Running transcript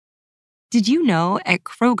Did you know at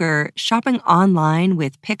Kroger, shopping online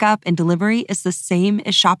with pickup and delivery is the same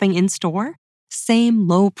as shopping in store? Same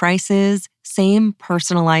low prices, same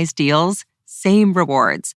personalized deals, same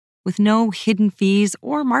rewards, with no hidden fees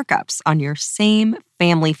or markups on your same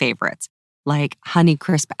family favorites, like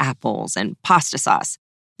Honeycrisp apples and pasta sauce.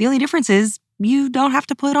 The only difference is you don't have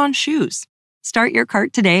to put on shoes. Start your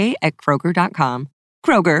cart today at Kroger.com.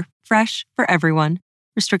 Kroger, fresh for everyone.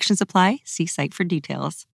 Restrictions apply. See site for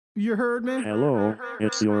details. You heard me? Hello,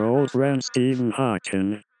 it's your old friend Stephen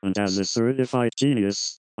Hawking, and as a certified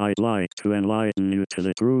genius, I'd like to enlighten you to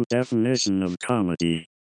the true definition of comedy.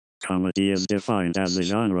 Comedy is defined as a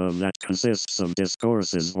genre that consists of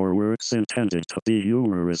discourses or works intended to be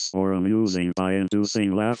humorous or amusing by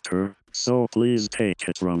inducing laughter, so please take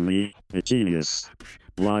it from me, a genius.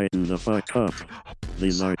 Lighten the fuck up.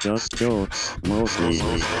 These are just jokes, mostly.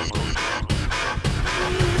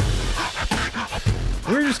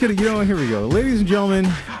 We're just going to, here we go. Ladies and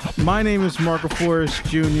gentlemen, my name is Marco Forrest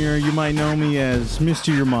Jr. You might know me as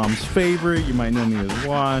Mr. Your Mom's Favorite. You might know me as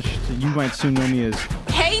Washed. You might soon know me as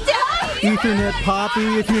Hey, Dad! Ethernet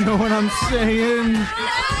Poppy, if you know what I'm saying.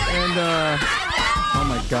 And, oh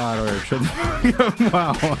my God, all right,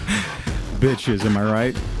 wow. Bitches, am I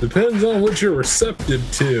right? Depends on what you're receptive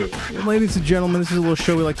to. Ladies and gentlemen, this is a little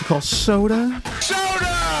show we like to call Soda.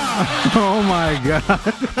 Oh my God.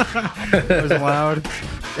 That was loud.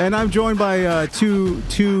 And I'm joined by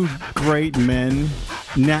two great men,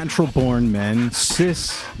 natural born men,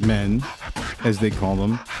 cis men, as they call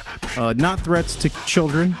them. Not threats to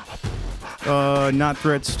children, not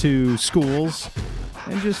threats to schools,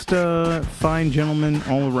 and just fine gentlemen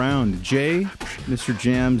all around. Jay, Mr.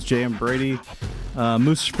 Jams, Jay and Brady,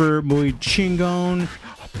 Musper Muy Chingon,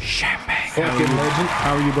 Champagne. Fucking legend.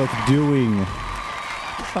 How are you both doing?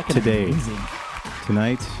 Fucking today, amazing.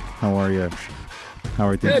 tonight? How are you? How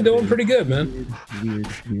are things? Yeah, doing pretty good, man. Weird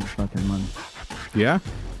fucking month. Yeah?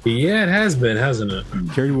 Yeah, it has been, hasn't it?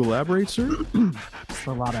 Care to elaborate, sir? Just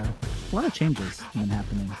a lot of changes been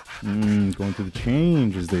happening. Going through the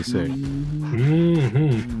change, as they say. Mm-hmm.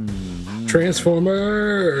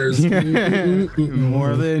 Transformers.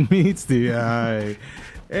 More than meets the eye.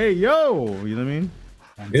 Hey, yo! You know what I mean?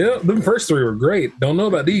 Yeah, them first three were great. Don't know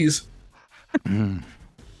about these.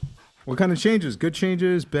 What kind of changes? Good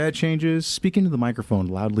changes? Bad changes? Speak into the microphone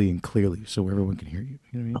loudly and clearly so everyone can hear you.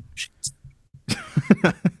 You know what I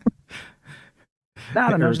mean? I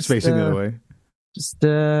don't know. Or Just facing the other way.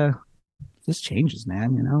 Just changes,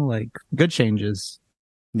 man. You know, like good changes.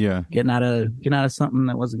 Yeah. Getting out of something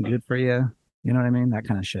that wasn't good for you. You know what I mean? That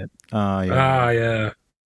kind of shit. Yeah. Yeah.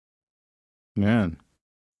 Man.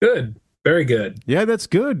 Good. Very good. Yeah, that's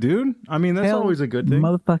good, dude. I mean, that's always a good thing.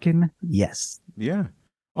 Motherfucking yes. Yeah.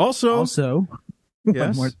 Also, one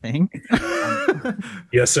yes. more thing.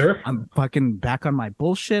 Yes, sir. I'm fucking back on my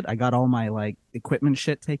bullshit. I got all my like equipment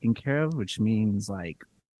shit taken care of, which means like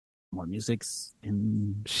more music's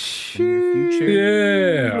in the future.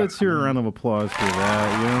 Yeah. Let's hear a round of applause for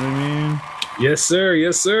that. You know what I mean? Yes, sir.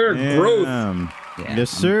 Yes, sir. Yeah. Growth. Yeah,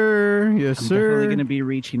 Yes, sir. Yes, I'm sir. definitely going to be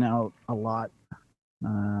reaching out a lot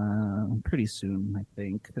pretty soon, I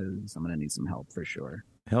think, because I'm going to need some help for sure.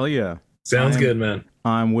 Hell yeah. Sounds good, man.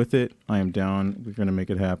 I'm with it. I am down. We're going to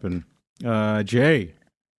make it happen. Jay,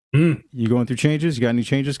 Mm. you going through changes? You got any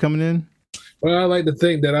changes coming in? Well, I like to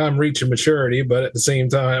think that I'm reaching maturity, but at the same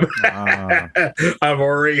time, I've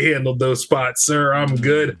already handled those spots, sir. I'm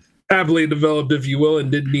good. Happily developed, if you will,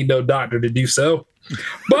 and didn't need no doctor to do so.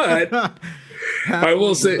 But I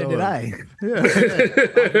will say, Did I?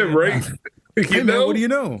 Yeah. right? Hey, man, what do you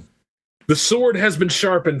know? The sword has been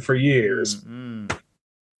sharpened for years.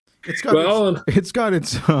 It's got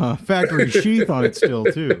its factory sheath on it still,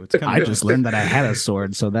 too. It's I just learned that I had a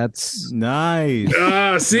sword, so that's nice.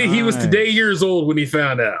 See, he was today years old when he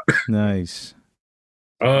found out. Nice.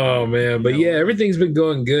 Oh, man. But yeah, everything's been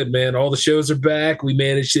going good, man. All the shows are back. We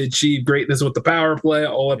managed to achieve greatness with the power play.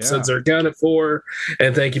 All episodes are accounted for.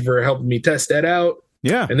 And thank you for helping me test that out.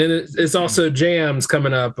 Yeah. And then it's also Jams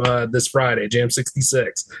coming up this Friday, Jam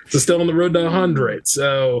 66. So still on the road to 100.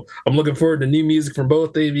 So I'm looking forward to new music from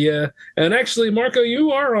both of you. And actually, Marco,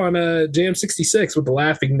 you are on Jam 66 with The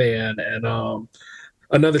Laughing Man and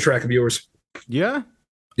another track of yours. Yeah?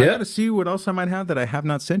 I got to see what else I might have that I have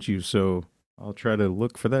not sent you. So I'll try to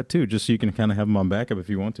look for that, too, just so you can kind of have them on backup if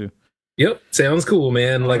you want to. Yep. Sounds cool,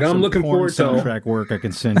 man. Like, I'm looking forward to soundtrack work I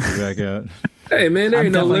can send you back out. Hey, man, there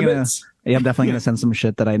ain't no limits. I'm definitely going to send some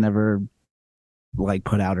shit that I never like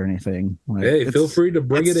put out or anything. Like, hey, feel free to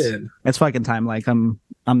bring it in. It's fucking time. Like I'm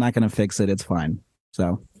not going to fix it. It's fine.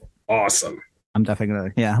 So awesome. I'm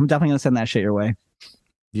definitely going to send that shit your way.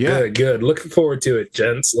 Yeah. Good. Looking forward to it,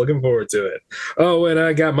 gents. Looking forward to it. Oh, and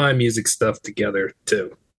I got my music stuff together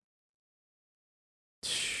too.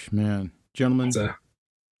 Man, gentlemen, So,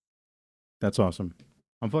 that's awesome.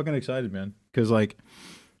 I'm fucking excited, man. Because like,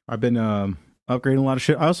 I've been upgrading a lot of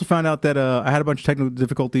shit. I also found out that I had a bunch of technical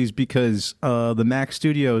difficulties because the Mac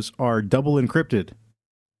Studios are double encrypted.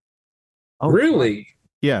 Oh, really?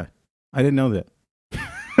 Yeah, I didn't know that.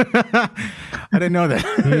 I didn't know that.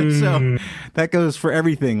 So that goes for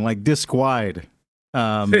everything, like disk wide.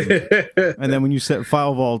 And then when you set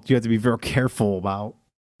file vault, you have to be very careful about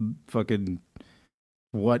fucking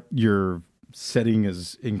what you're setting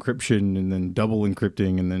as encryption and then double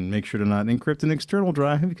encrypting and then make sure to not encrypt an external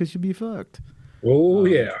drive because you'll be fucked. Oh,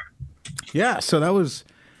 yeah. Yeah, so that was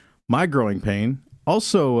my growing pain.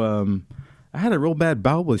 Also, I had a real bad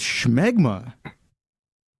bout with schmegma.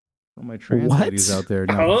 All my trans ladies out there.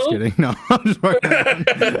 No, I'm just kidding. No, I'm just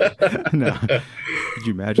fucking. No. Could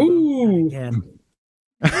you imagine? Ooh.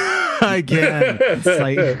 I can. It's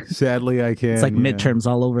like, sadly, I can. it's like midterms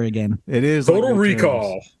all over again. It is Total like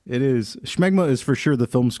Recall. It is. Schmegma is for sure the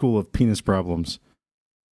film school of penis problems.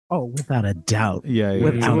 Oh, without a doubt. Yeah, it's a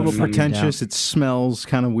Without little a fucking pretentious. doubt. It smells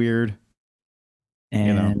kind of weird.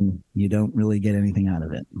 And you don't really get anything out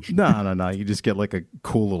of it. No. You just get like a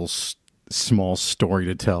cool little small story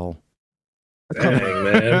to tell. Dang,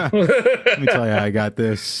 man. Let me tell you, I got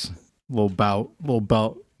this little bout of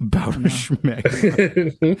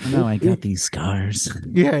schmegma. No, I got these scars.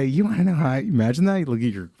 Yeah, you want to know how? Imagine that. You look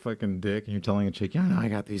at your fucking dick and you're telling a chick, "Yeah, no, I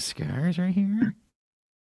got these scars right here."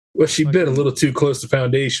 Well, she bit a little too close to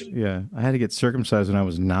foundation Yeah, I had to get circumcised when I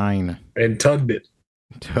was 9. and tugged it.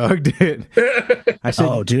 Tugged it. I said,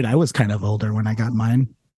 Oh, dude, I was kind of older when I got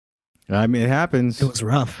mine. I mean, it happens. It was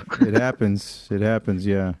rough. It happens. It happens.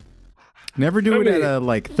 Yeah. Never do it at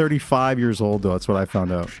like 35 years old, though. That's what I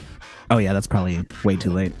found out. Oh, yeah, that's probably way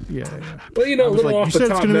too late. Yeah. Well, you know, I a was little like, you off the said it's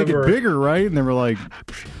top. going to make it Never. bigger, right? And they were like,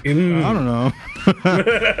 I don't know.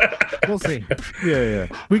 We'll see. Yeah.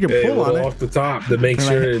 We can A pull on little it. off the top to make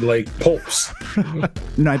sure it like pulps.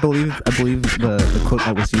 No, I believe the quote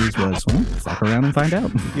that was used was, well, fuck around and find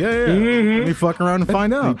out. Yeah. Let me fuck around and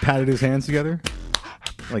find out. He patted his hands together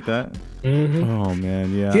like that. Mm-hmm. Oh,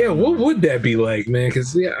 man. Yeah. Yeah, what would that be like, man?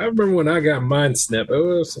 Because I remember when I got mine snipped. I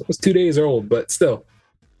was 2 days old, but still.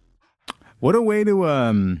 What a way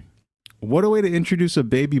to introduce a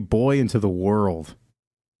baby boy into the world.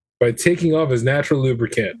 By taking off his natural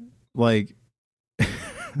lubricant. Like,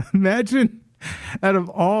 imagine out of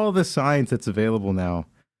all the science that's available now,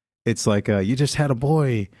 it's like you just had a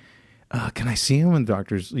boy. Can I see him? And the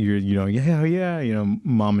doctors, yeah.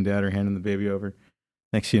 Mom and dad are handing the baby over.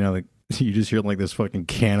 Next, like you just hear like this fucking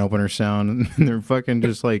can opener sound, and they're fucking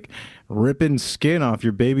just like ripping skin off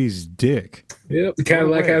your baby's dick. Yep, the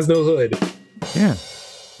Cadillac has no hood. Yeah,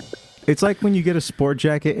 it's like when you get a sport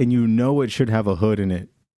jacket and you know it should have a hood in it,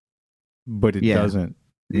 but it doesn't.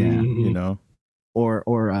 Yeah. Mm-hmm.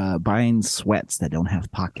 Or buying sweats that don't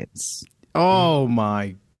have pockets. Oh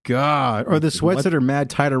my God. Or the sweats that are mad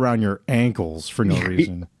tight around your ankles for no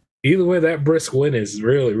reason. Either way, that brisk wind is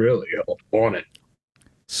really, really on it.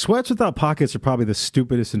 Sweats without pockets are probably the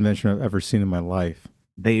stupidest invention I've ever seen in my life.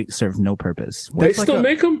 They serve no purpose. They still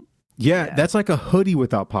make them? Yeah, that's like a hoodie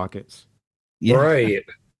without pockets. Yeah. Right.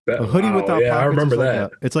 A hoodie without pockets. I remember is like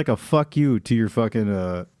that. It's like a fuck you to your fucking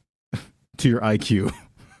to your IQ.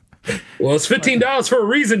 Well, it's $15 for a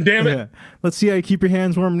reason, damn it. Yeah. Let's see how you keep your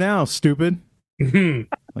hands warm now, stupid.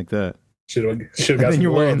 Like that. Should have got And then some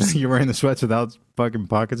you're gloves. wearing the sweats without fucking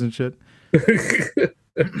pockets and shit.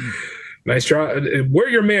 Nice try. Wear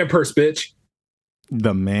your man purse, bitch.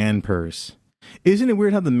 The man purse. Isn't it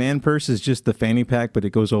weird how the man purse is just the fanny pack, but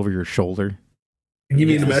it goes over your shoulder? You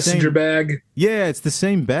mean the the messenger same bag? Yeah, it's the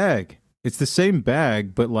same bag. It's the same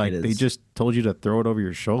bag, but like It they is. just told you to throw it over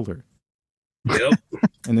your shoulder. Yep.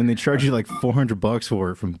 And then they charge you like $400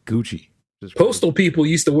 for it from Gucci. Just Postal people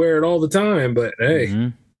used to wear it all the time, but hey.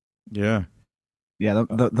 Mhm. Yeah. Yeah,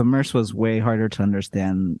 the merce was way harder to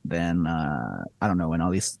understand than I don't know, when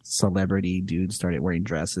all these celebrity dudes started wearing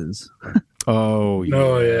dresses. Oh yeah.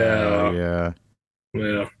 Oh, yeah. Yeah.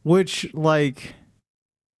 Yeah. Which I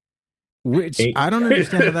don't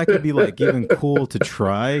understand how that could be like even cool to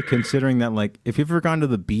try, considering that like if you've ever gone to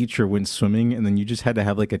the beach or went swimming and then you just had to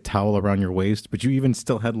have like a towel around your waist, but you even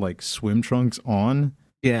still had like swim trunks on,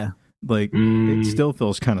 Yeah. like it still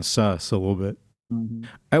feels kind of sus a little bit. Mm-hmm.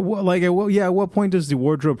 At what point does the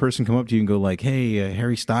wardrobe person come up to you and go like, "Hey,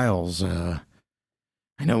 Harry Styles, I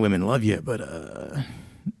know women love you, but what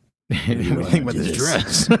do you think about this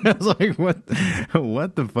dress?" I was like, what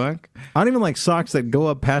the fuck? I don't even like socks that go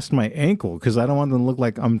up past my ankle because I don't want them to look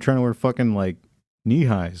like I'm trying to wear fucking like Knee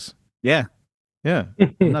highs. Yeah. Yeah.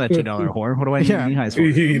 I'm not a $2 whore. What do I need knee highs for?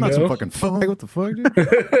 I'm not some fucking fuck. What the fuck, dude?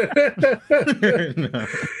 No.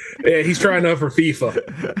 Yeah, he's trying out for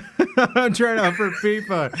FIFA. I'm trying out for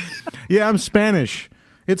FIFA. Yeah, I'm Spanish.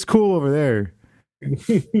 It's cool over there.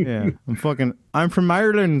 Yeah, I'm from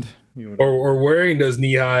Ireland. Or wearing those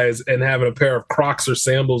knee highs and having a pair of Crocs or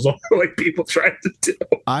sandals on, like people try to do.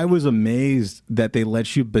 I was amazed that they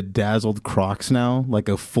let you bedazzled Crocs now, like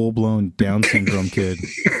a full blown Down syndrome kid.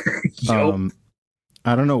 Yep.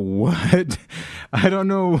 I don't know what. I don't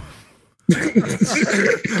know.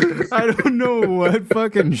 I don't know what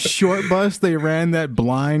fucking short bus they ran that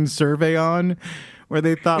blind survey on, where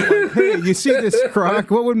they thought, like, hey, you see this Croc?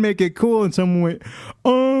 What would make it cool? And someone went,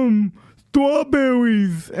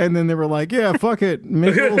 strawberries. And then they were like, yeah, fuck it.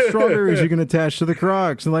 Make little strawberries you can attach to the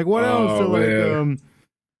Crocs. And like, what else? They're like,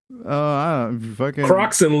 I don't fucking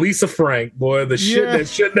Crocs and Lisa Frank, boy, the shit that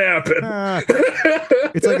shouldn't happen.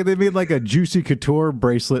 It's like they made like a Juicy Couture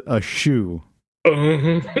bracelet a shoe.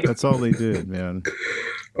 That's all they did, man.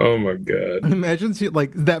 Oh my god! Imagine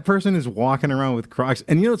like that person is walking around with Crocs,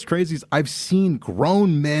 and you know what's crazy is I've seen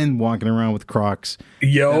grown men walking around with Crocs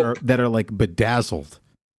that are like bedazzled.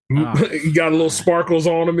 You got a little sparkles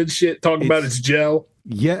on them and shit. Talking about it's gel.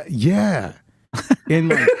 Yeah,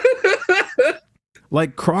 and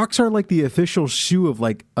like Crocs are like the official shoe of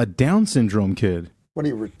like a Down syndrome kid. What are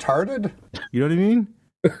you, retarded? You know what I mean?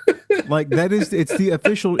 Like that is, it's the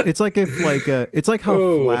official. It's like if like it's like how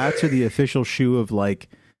flats are the official shoe of like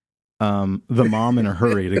the mom in a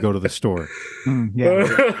hurry to go to the store. Yeah.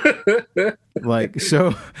 Like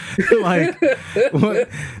so, like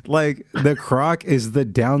the Croc is the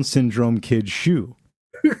Down syndrome kid shoe.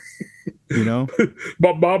 You know,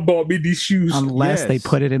 my mom bought me these shoes. Unless they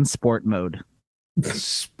put it in sport mode.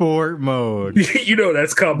 Sport mode. You know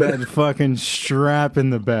that's coming. That fucking strap in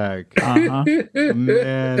the back.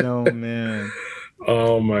 Man, oh man.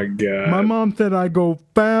 Oh my god. My mom said I go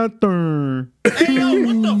faster. Hey, yo,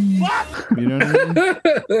 what the fuck? You know what I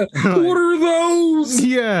mean? What are those?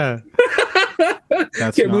 Yeah.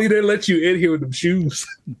 Can't believe they let you in here with them shoes.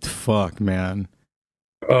 Fuck, man.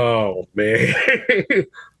 Oh man.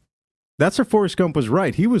 That's where Forrest Gump was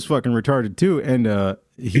right. He was fucking retarded too, and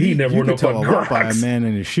he never wore no could tell a fucking lot by a Crocs. man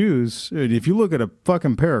in his shoes. Dude, if you look at a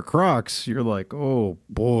fucking pair of Crocs, you're like, oh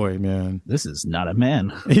boy, man. This is not a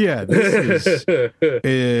man. Yeah, this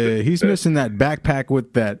is. He's missing that backpack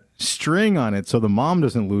with that string on it, so the mom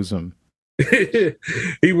doesn't lose him.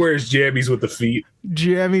 He wears jammies with the feet.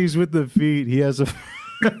 Jammies with the feet. He has a.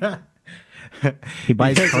 He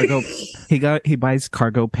buys cargo. He buys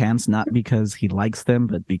cargo pants not because he likes them,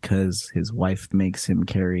 but because his wife makes him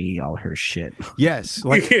carry all her shit. Yes,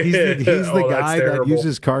 like he's the guy that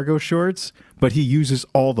uses cargo shorts, but he uses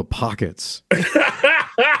all the pockets.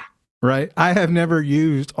 Right? I have never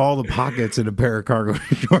used all the pockets in a pair of cargo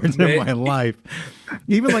shorts in my life.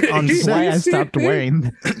 Even like on That's why I stopped wearing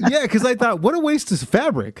them. Yeah, because I thought, what a waste of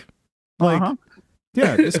fabric. Like,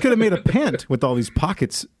 yeah, this could have made a pant with all these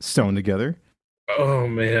pockets sewn together. Oh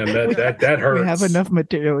man, that hurts. We have enough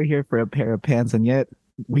material here for a pair of pants, and yet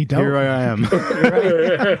we don't. Here I am.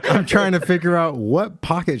 I'm trying to figure out what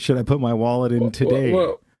pocket should I put my wallet in today.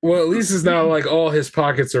 Well, at least it's not like all his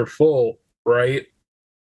pockets are full, right?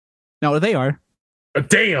 No, they are.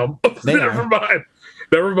 Damn. Never mind.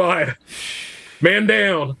 Man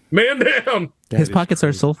down. His pockets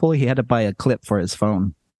are so full he had to buy a clip for his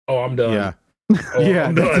phone. Oh, I'm done. Yeah. Oh, Yeah,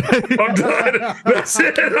 I'm done. That's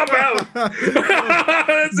it. I'm out.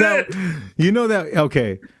 That's it. You know that,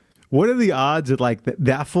 okay. What are the odds that like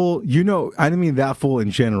that full, you know, I didn't mean that full in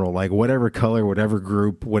general, like whatever color, whatever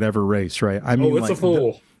group, whatever race, right? I mean, it's like a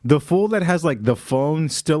full. The full that has like the phone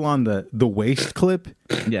still on the waist clip.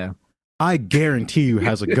 Yeah. I guarantee you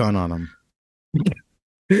has a gun on him.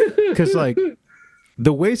 Because like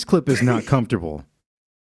the waist clip is not comfortable.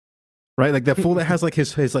 Right? Like that fool that has like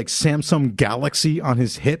his like Samsung Galaxy on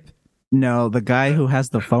his hip. No, the guy who has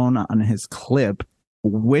the phone on his clip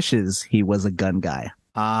wishes he was a gun guy.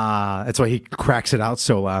 Ah, that's why he cracks it out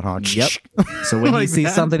so loud, huh? Yep. So when Like he sees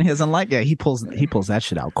that? something he doesn't like, he pulls that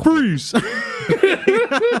shit out. Freeze!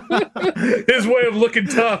 His way of looking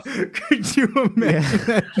tough. Could you imagine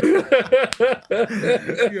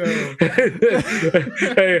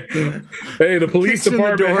hey, the police Kicks in the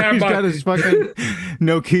department door, have he's got his fucking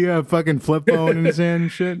Nokia fucking flip phone in his hand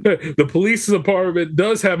and shit. The police department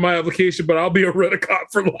does have my application, but I'll be a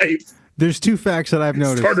rent-a-cop for life. There's two facts that I've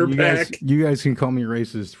noticed. Starter You guys can call me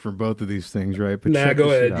racist for both of these things, right? But Nah, check go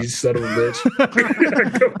this shit ahead, out. you son of a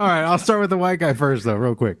bitch. All right, I'll start with the white guy first, though,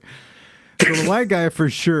 real quick. So the white guy for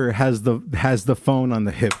sure has the phone on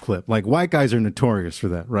the hip clip. Like white guys are notorious for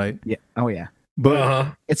that, right? Yeah. Oh yeah.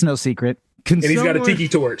 But it's no secret. And he's got a tiki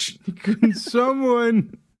torch. Can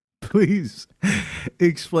someone please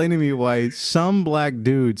explain to me why some black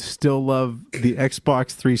dudes still love the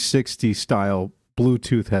Xbox 360 style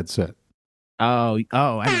Bluetooth headset? I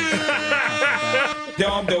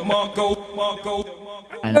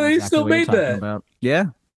know They still made that. About. Yeah.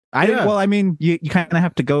 Well, I mean, you kind of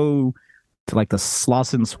have to go to like the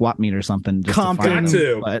Slauson swap meet or something. Just Compton,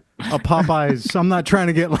 but a Popeyes. I'm not trying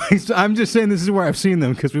to get like. I'm just saying this is where I've seen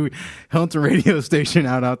them because we held a radio station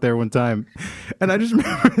out there one time, and I just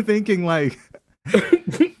remember thinking like,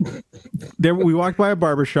 we walked by a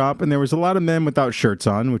barber shop and there was a lot of men without shirts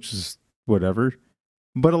on, which is whatever.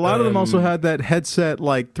 But a lot of them also had that headset,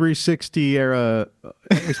 like 360 era,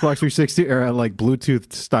 Xbox 360 era, like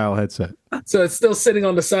Bluetooth style headset. So it's still sitting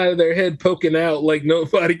on the side of their head, poking out, like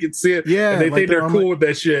nobody can see it. Yeah, and they like think they're cool with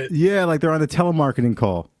that shit. Yeah, like they're on a telemarketing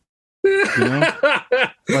call. You know?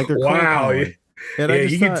 Like they're wow. Yeah,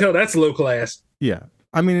 you can tell that's low class. Yeah,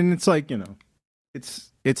 I mean, and it's like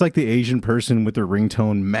it's like the Asian person with their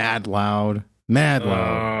ringtone mad loud.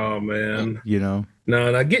 Oh man, you know.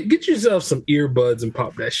 No, get yourself some earbuds and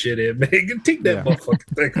pop that shit in, man. Take that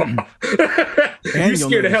motherfucking thing off. You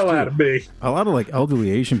scare the hell out of me. A lot of like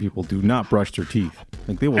elderly Asian people do not brush their teeth.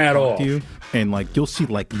 Like they will talk to you, and like you'll see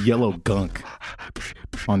like yellow gunk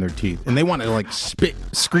on their teeth, and they want to like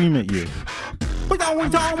scream at you.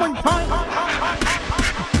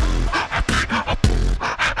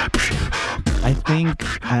 I think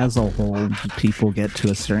as a whole, people get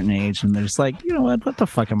to a certain age and there's like, you know what the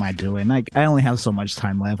fuck am I doing? Like, I only have so much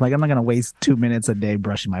time left. Like, I'm not going to waste 2 minutes a day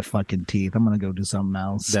brushing my fucking teeth. I'm going to go do something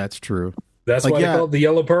else. That's true. That's like, why they call it the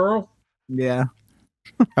yellow pearl? Yeah.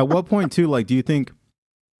 At what point, too, like, do you think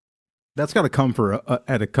that's got to come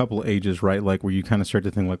at a couple ages, right? Like, where you kind of start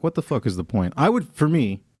to think, like, what the fuck is the point? For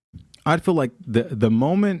me, I'd feel like the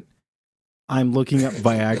moment I'm looking up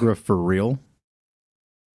Viagra for real,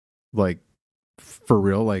 like,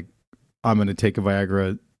 I'm going to take a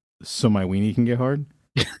Viagra so my weenie can get hard.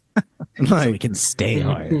 Like, so we can stay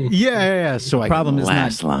hard. Yeah. So the problem is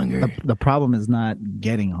last longer. The problem is not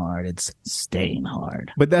getting hard; it's staying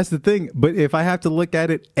hard. But that's the thing. But if I have to look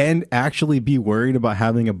at it and actually be worried about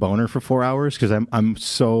having a boner for 4 hours because I'm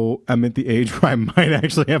at the age where I might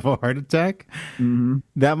actually have a heart attack,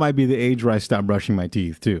 that might be the age where I stop brushing my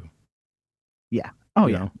teeth too. Yeah. Oh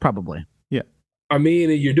yeah. Probably. Yeah. I mean,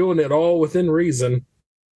 you're doing it all within reason.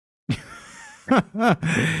 I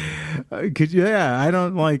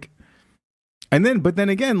don't like. But then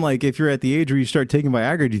again, like if you're at the age where you start taking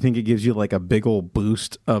Viagra, do you think it gives you like a big old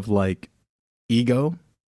boost of like ego?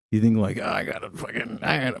 You think like, I got a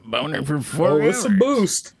boner for 4 hours. Oh, it's a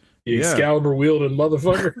boost. You Excalibur wielding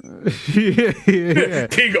motherfucker. yeah.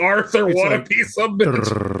 King Arthur, it's what like, a piece of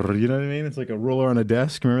bitch. You know what I mean? It's like a ruler on a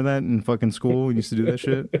desk. Remember that in fucking school? We used to do that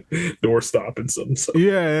shit. Door stopping something.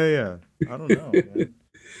 Yeah. I don't know, man.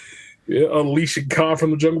 Yeah, unleashing Khan from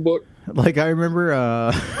the Jungle Book. Like I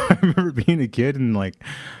remember being a kid and like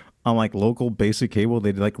on like local basic cable,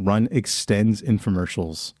 they'd like run Extends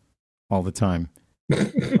infomercials all the time.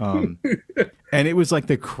 And it was like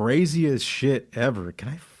the craziest shit ever. Can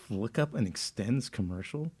I look up an Extends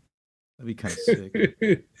commercial? That'd be kind of sick.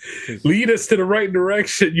 Lead us to the right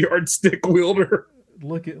direction, yardstick wielder.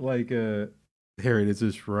 Look at like here it is,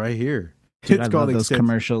 just right here. Dude, it's called those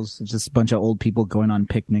commercials. It's just a bunch of old people going on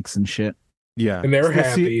picnics and shit. Yeah, and they're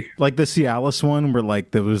happy. Like the Cialis one, where like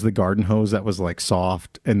there was the garden hose that was like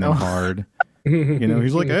soft and then hard. You know,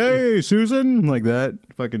 he's like, "Hey, Susan," like that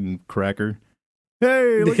fucking cracker.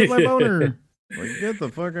 Hey, look at my boner. Like, get the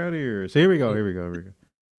fuck out of here. So here we go.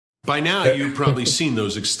 By now, you've probably seen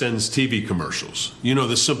those Extends TV commercials. You know,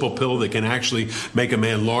 the simple pill that can actually make a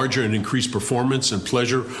man larger and increase performance and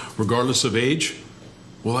pleasure regardless of age.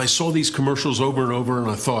 Well, I saw these commercials over and over, and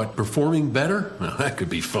I thought, performing better? Well, that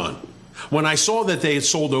could be fun. When I saw that they had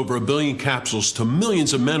sold over 1 billion capsules to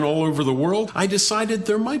millions of men all over the world, I decided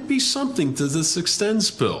there might be something to this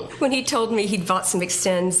Extends pill. When he told me he'd bought some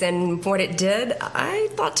Extends and what it did, I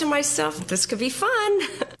thought to myself, this could be fun.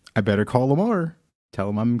 I better call Lamar. Tell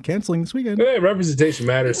him I'm canceling this weekend. Hey, representation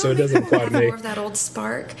matters, so it doesn't apply to me. More of that old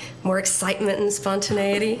spark, more excitement and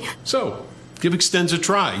spontaneity. So, give Extends a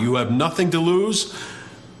try. You have nothing to lose,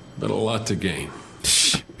 but a lot to gain.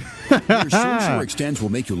 Your Sure Extends will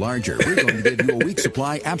make you larger. We're going to give you a week's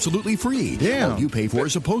supply absolutely free. Damn. All you pay for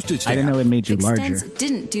is a postage stamp. I didn't know it made you larger. Extends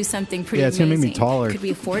didn't do something pretty it's gonna amazing. make me taller. Could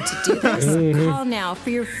we afford to do this? Call now for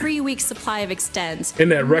your free week's supply of Extends. In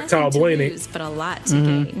that rectile Nothing to Blaney. lose, but a lot to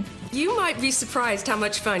gain. You might be surprised how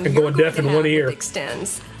much fun And you're going going deaf to in have one with ear.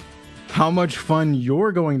 Extends. How much fun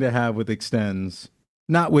you're going to have with Extends.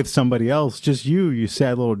 Not with somebody else, just you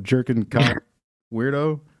sad little jerking cock.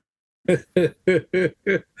 weirdo.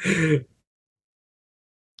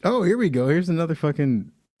 Oh, here we go. Here's another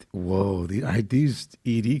fucking. Whoa, these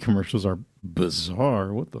ED commercials are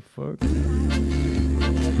bizarre. What the fuck?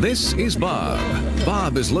 This is Bob.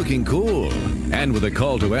 Bob is looking cool. And with a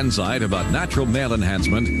call to insight about natural male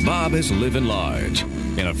enhancement, Bob is living large.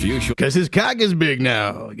 In a few short... Because his cock is big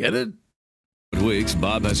now. Get it? Weeks,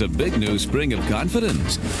 Bob has a big new spring of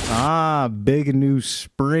confidence. Ah, big new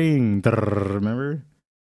spring. Remember?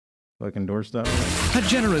 Fucking doorstop. A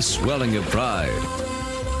generous swelling of pride.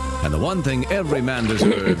 And the one thing every man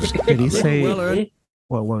deserves. Did he say...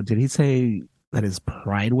 Well, Well, did he say that his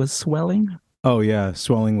pride was swelling? Oh, yeah.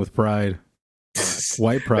 Swelling with pride.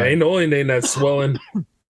 White pride. Ain't the only name that's swelling.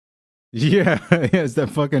 Yeah. He has that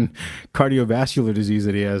fucking cardiovascular disease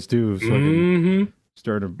that he has, too. So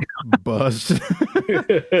starting to bust.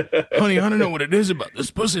 Honey, I don't know what it is about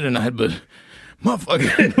this pussy tonight, but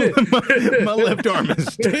motherfucker, my left arm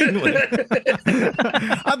is tingling.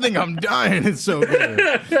 I think I'm dying. It's so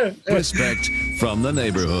good. Respect from the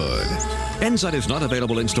neighborhood. Enzyte is not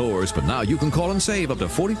available in stores, but now you can call and save up to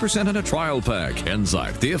 40% on a trial pack.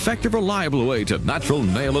 Enzyte, the effective, reliable way to natural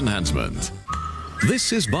male enhancement.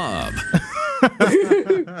 This is Bob.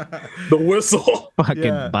 The whistle.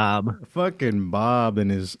 Fucking Bob. Fucking Bob and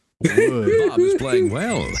his wood. Bob is playing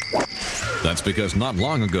well. That's because not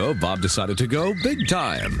long ago, Bob decided to go big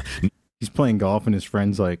time. He's playing golf and his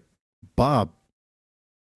friend's like, Bob,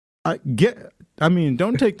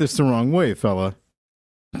 don't take this the wrong way, fella,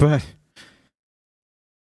 but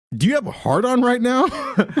do you have a heart on right now?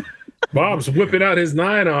 Bob's whipping out his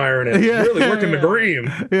 9-iron and really working the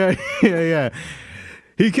green. Yeah.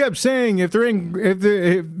 He kept saying, if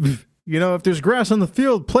there's grass on the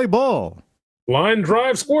field, play ball. Line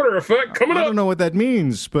drive squirter effect coming up. I don't know what that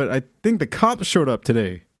means, but I think the cops showed up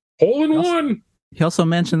today. Hole in one. He also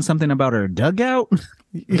mentioned something about her dugout. Put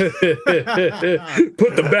the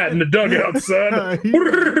bat in the dugout, son.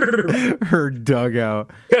 Her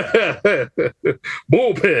dugout.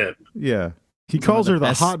 Bullpen. Yeah. He calls her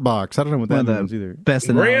the hot box. I don't know what that means either.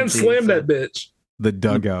 Grand slam that bitch. The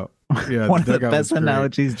dugout. Yeah, one of the best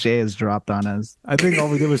analogies Jay has dropped on us. I think all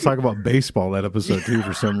we did was talk about baseball that episode too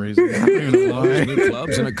for some reason. I don't even know why. New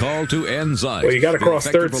clubs and a call to Enzyte. Well, you got to cross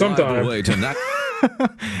third sometime. Way to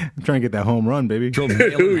I'm trying to get that home run, baby. You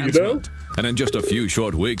know? And in just a few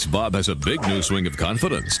short weeks, Bob has a big new swing of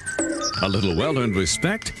confidence, a little well-earned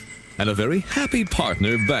respect, and a very happy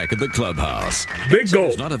partner back at the clubhouse. Big goal.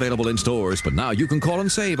 It's not available in stores, but now you can call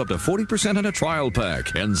and save up to 40% on a trial pack.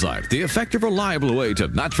 Enzyte, the effective, reliable way to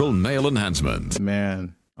natural male enhancement.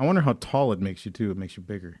 Man, I wonder how tall it makes you, too. It makes you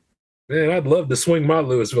bigger. Man, I'd love to swing my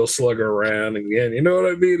Louisville Slugger around again. You know what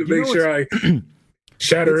I mean? To make sure I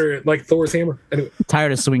shatter it like Thor's hammer. Anyway.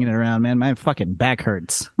 Tired of swinging it around, man. My fucking back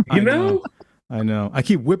hurts. You know? I know. I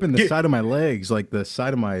keep whipping the side of my legs, like the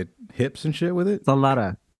side of my hips and shit with it. It's a lot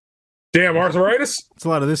of... Damn arthritis? It's a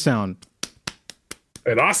lot of this sound.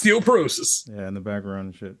 And osteoporosis. Yeah, in the background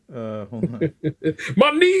and shit. Hold on.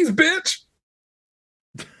 My knees, bitch!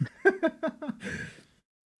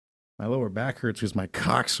 My lower back hurts because my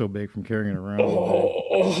cock's so big from carrying it around.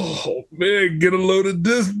 Oh, man, get a load of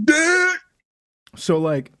this dick! So,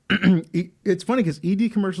 like, it's funny because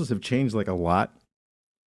ED commercials have changed, like, a lot.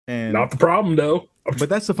 And not the problem, though. But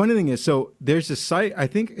that's the funny thing is, so there's a site, I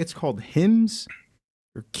think it's called Hims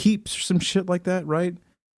or Keeps or some shit like that, right?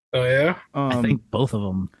 Oh, yeah? I think both of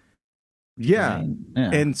them. Yeah.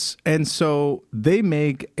 And so they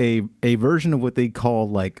make a version of what they call,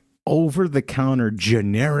 like, over-the-counter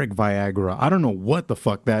generic Viagra. I don't know what the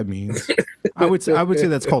fuck that means. I would say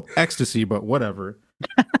that's called ecstasy, but whatever.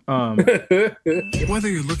 Whether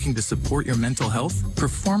you're looking to support your mental health,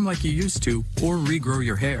 perform like you used to, or regrow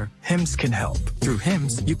your hair, Hims can help. Through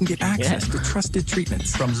Hims, you can get access to trusted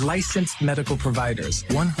treatments from licensed medical providers,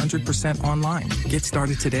 100% online. Get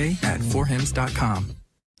started today at forhims.com.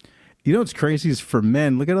 You know what's crazy is for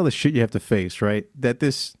men, look at all the shit you have to face, right? That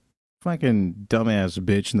this fucking dumbass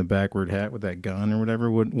bitch in the backward hat with that gun or whatever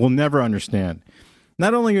will never understand.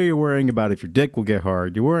 Not only are you worrying about if your dick will get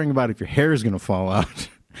hard, you're worrying about if your hair is going to fall out.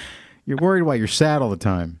 You're worried about you're sad all the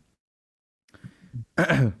time.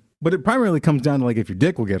 But it primarily comes down to, like, if your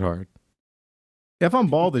dick will get hard. If I'm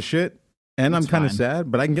bald as shit and I'm kind of sad,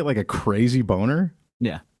 but I can get, like, a crazy boner.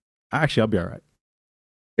 Yeah. Actually, I'll be all right.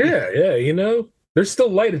 Yeah, you know, there's still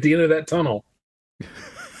light at the end of that tunnel.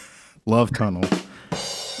 Love tunnel.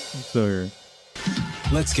 So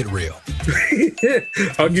let's get real.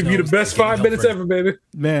 I'll give you the best 5 minutes ever, baby.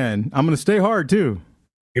 Man, I'm going to stay hard, too.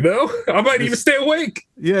 You know? I might even stay awake.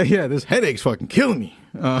 Yeah, this headache's fucking killing me.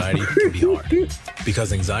 Anxiety can be hard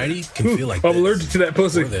because anxiety can feel like I'm allergic to that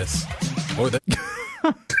pussy. Or this, or that.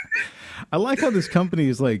 I like how this company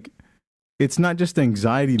is like, it's not just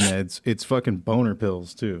anxiety meds, it's fucking boner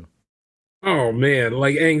pills too. Oh man,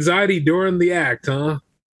 like anxiety during the act, huh?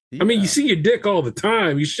 Yeah. I mean, you see your dick all the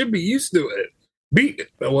time. You should be used to it.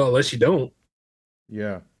 Well, unless you don't.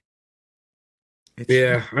 Yeah.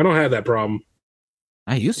 Yeah, I don't have that problem.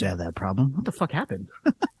 I used to have that problem. What the fuck happened?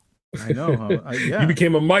 I know. Yeah. You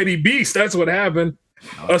became a mighty beast. That's what happened.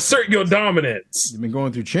 Assert your dominance. You've been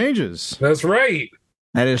going through changes. That's right.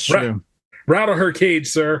 That is true. Rattle her cage,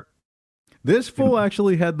 sir. This fool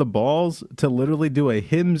actually had the balls to literally do a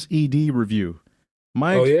Hims ED review.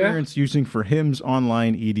 My experience using for Hims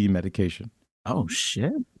online ED medication. Oh,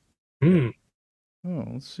 shit. Oh,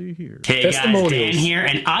 let's see here. Hey guys, Dan here,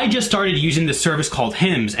 and I just started using this service called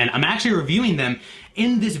Hims, and I'm actually reviewing them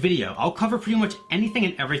in this video. I'll cover pretty much anything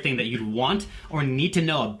and everything that you'd want or need to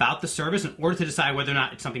know about the service in order to decide whether or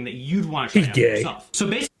not it's something that you'd want to try out for yourself. So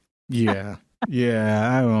basically, Yeah,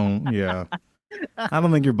 I don't. Yeah, I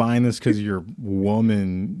don't think you're buying this because your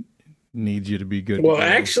woman needs you to be good. Well,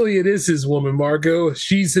 actually, it is his woman, Marco.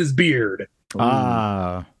 She's his beard.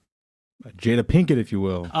 Ah. Jada Pinkett, if you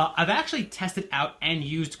will. I've actually tested out and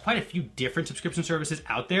used quite a few different subscription services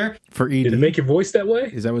out there. For ED. Did it make your voice that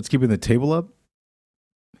way? Is that what's keeping the table up?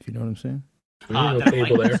 If you know what I'm saying?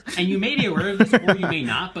 And you may be aware of this or you may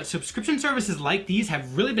not, but subscription services like these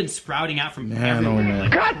have really been sprouting out from everywhere.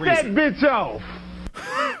 Like Cut that bitch off!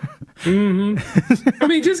 I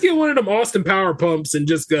mean, just get one of them Austin Power pumps and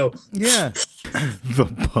just go. Yeah. The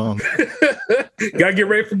pump. Gotta get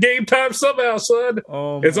ready for game time somehow, son.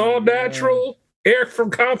 It's all natural, air from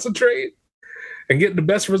concentrate, and get the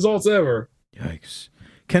best results ever. Yikes.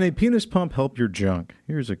 Can a penis pump help your junk?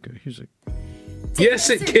 Here's a Yes,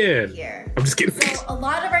 it can. Here. I'm just kidding. So a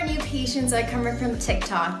lot of our new patients are coming from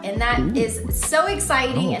TikTok, and that is so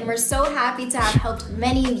exciting, and we're so happy to have helped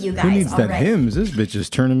many of you guys Who needs already. that Hims? This bitch is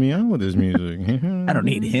turning me on with his music. I don't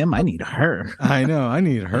need him. I need her. I know. I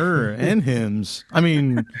need her and Hims. I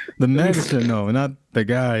mean, the medicine. No, not the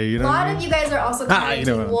guy. You know. A lot of you guys are also commenting, you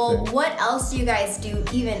know well, what else do you guys do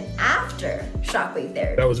even after shockwave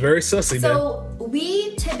therapy? That was very sussy, So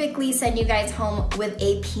we typically send you guys home with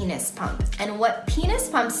a penis pump. And what penis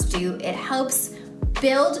pumps do, it helps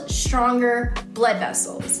build stronger blood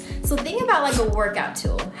vessels. So think about like a workout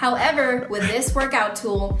tool. However, with this workout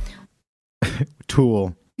tool,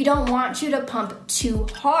 we don't want you to pump too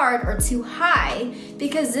hard or too high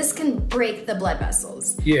because this can break the blood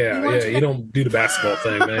vessels. Yeah, you don't do the basketball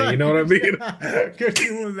thing, man. You know what I mean? Could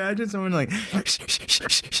you imagine someone like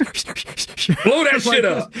blow that shit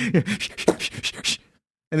up?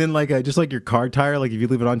 And then like just like your car tire, like if you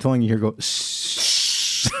leave it on too long, you hear go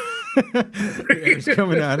air's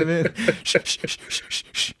coming out of it.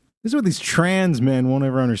 This is what these trans men won't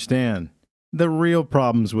ever understand. The real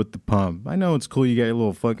problems with the pump. I know it's cool you got your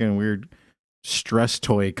little fucking weird stress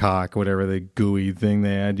toy cock, whatever the gooey thing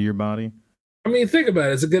they add to your body. I mean, think about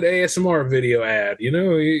it. It's a good ASMR video ad. You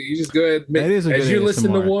know, you just go ahead and make, as you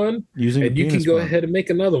listen to one, using and you can go ahead and make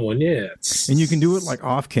another one. Yeah. And you can do it like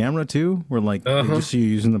off camera too, where like you just see you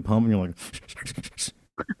using the pump and you're like,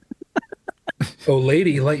 oh,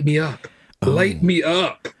 lady, light me up. Light me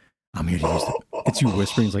up. I'm here to use it's you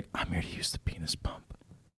whispering. It's like, I'm here to use the penis pump.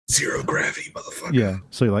 Zero gravity, motherfucker. Yeah.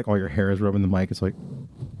 So you like all your hair is rubbing the mic. It's like,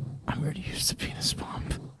 I'm here to use the penis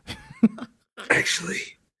pump. Actually,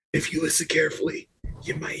 if you listen carefully,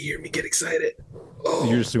 you might hear me get excited. Oh.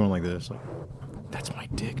 You're just doing like this. Like, that's my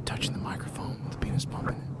dick touching the microphone with the penis pump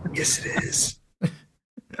in it. Yes, it is.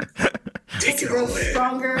 Take it grow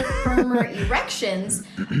stronger, firmer erections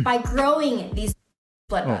by growing these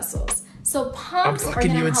blood vessels. So pumps are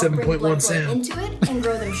going to help bring blood flow into it and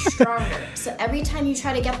grow them stronger. So every time you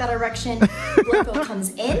try to get that erection, blood flow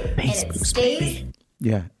comes in and it stays.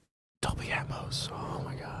 Yeah. Dolby Atmos. Oh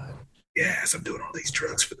my god. Yes, I'm doing all these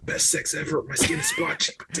drugs for the best sex ever. My skin is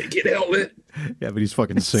splotchy. Take it, helmet. Yeah, but he's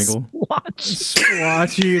fucking single.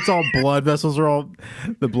 Splotchy. It's all blood vessels are all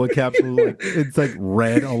the blood capsules. Like, it's like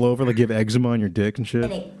red all over. Like you have eczema on your dick and shit.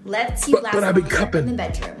 And it lets you last longer in the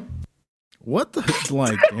bedroom. What the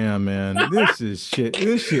like? Yeah, man. This is shit.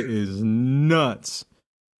 This shit is nuts.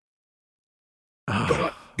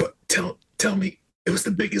 But tell me, it was the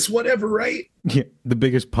biggest one ever, right? Yeah, the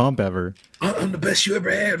biggest pump ever. I'm the best you ever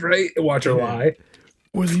had, right? Watch her lie.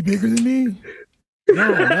 Was he bigger than me?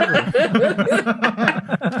 No, never.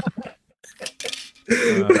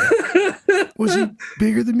 Was he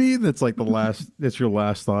bigger than me? That's like the last. That's your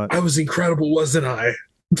last thought. I was incredible, wasn't I?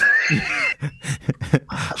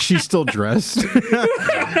 She's still dressed.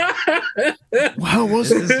 Wow,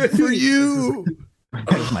 wasn't this for you?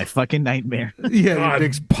 That was my fucking nightmare. Yeah, your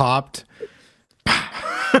dick's popped.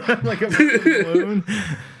 Like a balloon.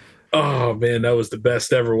 Oh man, that was the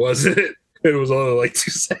best ever, wasn't it? It was only like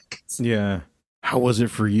 2 seconds. Yeah. How was it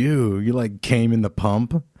for you? You like came in the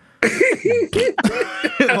pump?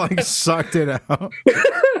 It like sucked it out.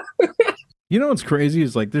 You know what's crazy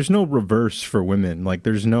is like there's no reverse for women. Like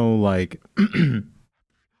there's no like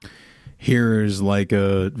here's like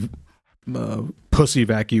a pussy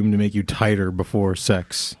vacuum to make you tighter before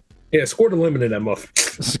sex. Yeah, squirt a lemon in that muffin.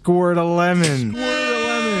 Squirt a lemon. Squirt a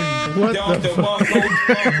lemon. What the fuck?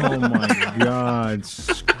 Oh my god.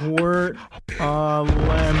 Squirt a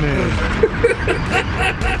lemon.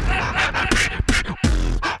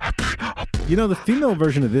 You know, the female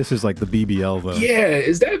version of this is like the BBL though. Yeah,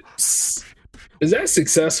 is that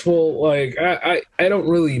successful? Like, I don't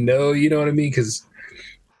really know. You know what I mean? Because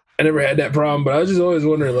I never had that problem, but I was just always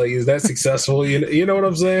wondering, like, is that successful? You know what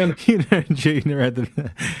I'm saying? Jay, you never had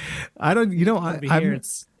the. I don't. You know,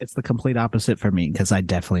 it's the complete opposite for me because I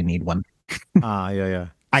definitely need one. Yeah.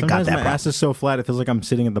 I got that. My ass is so flat; it feels like I'm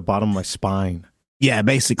sitting at the bottom of my spine. Yeah,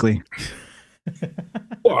 basically.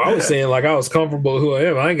 Well, I was saying like I was comfortable who I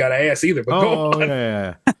am. I ain't got an ass either. But go on.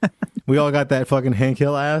 Yeah. We all got that fucking Hank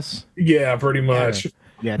Hill ass. Yeah, pretty much.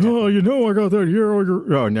 Yeah. Oh, you know I got that narrow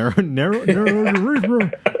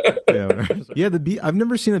urethra. Yeah. I've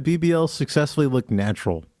never seen a BBL successfully look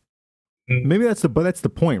natural. Maybe that's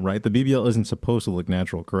the point, right? The BBL isn't supposed to look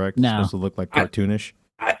natural, correct? No. It's supposed to look like cartoonish.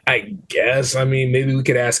 I guess. I mean, maybe we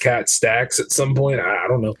could ask Kat Stacks at some point. I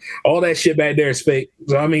don't know. All that shit back there is fake.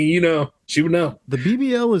 So I mean, you know, she would know. The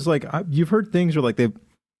BBL is like you've heard things where like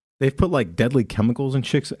they've put like deadly chemicals in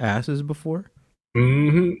chicks' asses before.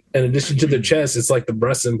 Mm-hmm. In addition to their chest, it's like the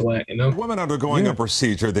breast implant, you know? A woman undergoing a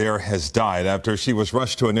procedure there has died after she was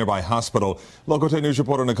rushed to a nearby hospital. Local 10 News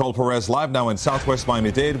reporter Nicole Perez live now in Southwest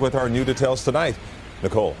Miami-Dade with our new details tonight.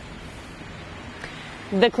 Nicole.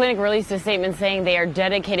 The clinic released a statement saying they are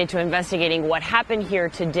dedicated to investigating what happened here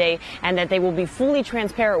today and that they will be fully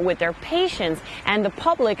transparent with their patients and the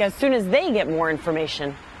public as soon as they get more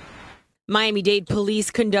information. Miami-Dade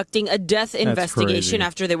police conducting a death investigation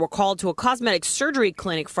after they were called to a cosmetic surgery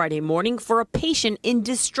clinic Friday morning for a patient in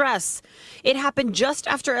distress. It happened just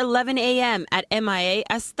after 11 a.m. at MIA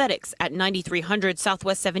Aesthetics at 9300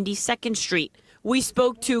 Southwest 72nd Street. We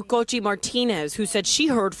spoke to Cochi Martinez, who said she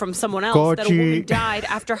heard from someone else that a woman died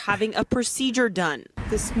after having a procedure done.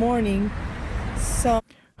 This morning,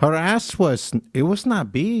 her ass was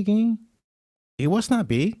not big, eh? It was not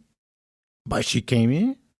big, but she came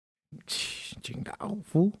in. Chingao,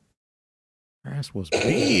 fool. Her ass was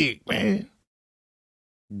big, man.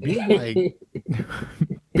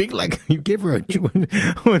 Big like you give her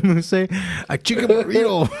when you say a chicken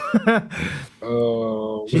burrito.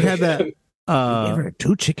 She had that. Gave her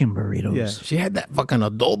 2 chicken burritos. Yeah, she had that fucking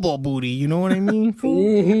adobo booty. You know what I mean?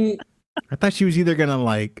 Mm-hmm. I thought she was either gonna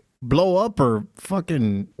like blow up or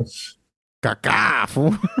fucking caca.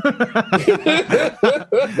 Fool.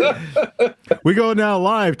 We go now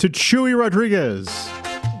live to Chuy Rodriguez,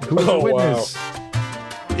 who was a witness.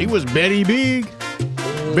 Wow. He was Betty Big.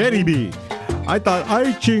 Betty Big. I thought,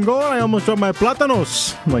 ay chingo, I almost dropped my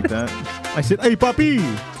plátanos. Like that. I said, hey, papi,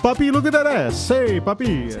 look at that ass. Hey,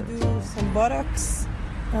 papi. To do some buttocks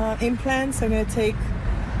implants. I'm going to take,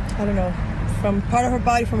 I don't know, from part of her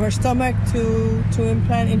body, from her stomach to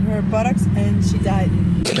implant in her buttocks, and she died.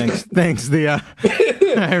 Thanks, Dia.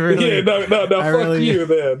 I really, yeah, no, fuck you,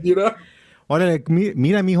 then, you know?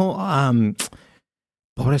 Mira, mijo,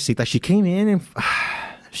 pobrecita, she came in and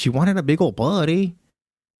she wanted a big old buddy.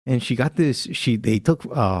 And she got this. They took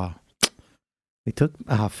fat.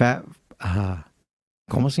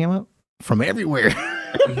 ¿Cómo se llama? From everywhere.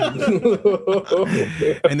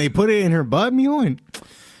 And they put it in her butt, mijo, and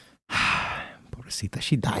pobrecita,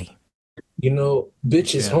 she died. You know,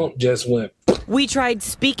 bitch's hump just went. We tried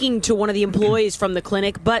speaking to one of the employees from the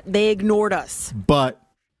clinic, but they ignored us.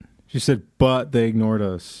 She said, but they ignored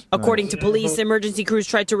us. According to police, emergency crews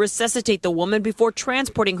tried to resuscitate the woman before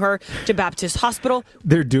transporting her to Baptist Hospital.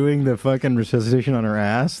 They're doing the fucking resuscitation on her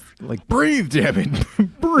ass. Like, breathe, damn it.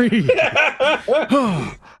 Breathe.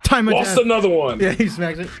 Time of Lost death. Another one. Yeah, he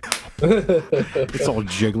smacks it. It's all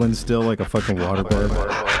jiggling still like a fucking water bug.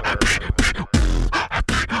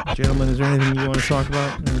 Gentlemen, is there anything you want to talk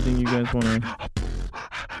about? Anything you guys want to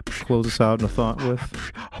close us out in a thought with?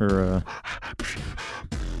 Or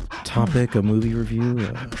topic, a movie review,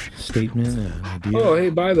 a statement, an idea? Oh, hey,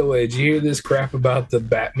 by the way, did you hear this crap about the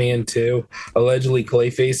Batman 2? Allegedly,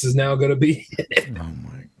 Clayface is now going to be Oh,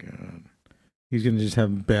 my God. He's going to just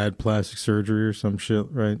have bad plastic surgery or some shit,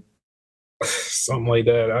 right? Something like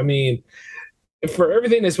that. I mean, for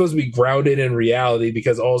everything that's supposed to be grounded in reality,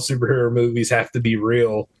 because all superhero movies have to be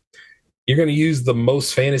real, you're going to use the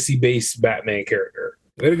most fantasy-based Batman character.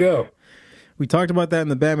 Way to go. We talked about that in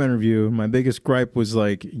the Batman review. My biggest gripe was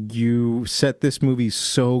like, you set this movie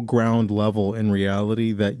so ground level in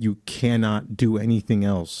reality that you cannot do anything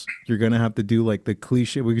else. You're going to have to do like the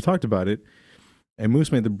cliche. We talked about it. And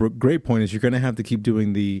Moose made the great point is you're going to have to keep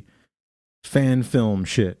doing the fan film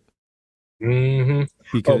shit. Mm-hmm.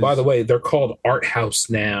 Because, by the way, they're called art house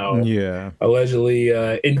now. Yeah. Allegedly,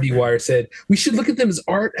 IndieWire said, we should look at them as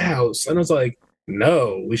art house. And I was like,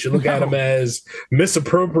 no, we should look at them as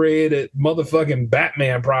misappropriated motherfucking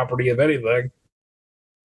Batman property, if anything.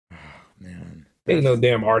 Man. Ain't no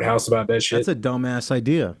damn art house about that shit. That's a dumbass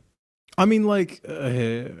idea. I mean, like,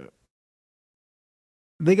 they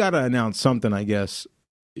got to announce something, I guess,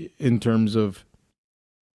 in terms of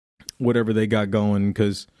whatever they got going,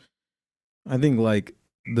 because I think, like,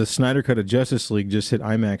 the Snyder Cut of Justice League just hit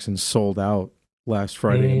IMAX and sold out last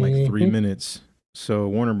Friday in, like, 3 minutes. So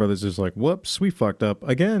Warner Brothers is like, whoops, we fucked up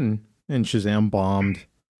again. And Shazam bombed,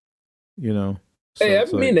 you know. So hey,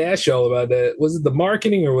 I've been meaning to ask y'all about that. Was it the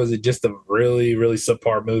marketing or was it just a really, really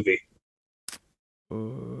subpar movie?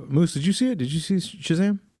 Moose, did you see it? Did you see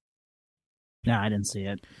Shazam? No, I didn't see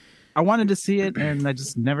it. I wanted to see it, and I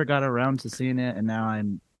just never got around to seeing it, and now I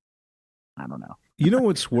don't know. You know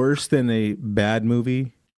what's worse than a bad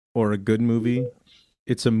movie or a good movie?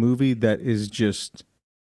 It's a movie that is just,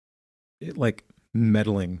 like,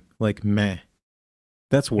 meddling, like meh.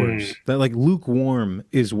 That's worse. That, like, lukewarm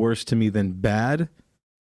is worse to me than bad.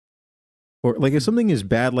 Or like if something is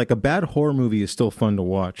bad, like a bad horror movie is still fun to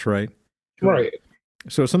watch, right? Right.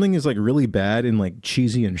 So if something is like really bad and like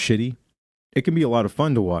cheesy and shitty, it can be a lot of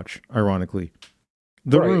fun to watch, ironically.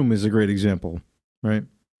 The Room is a great example, right?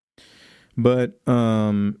 But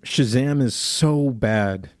Shazam is so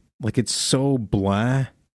bad, like it's so blah,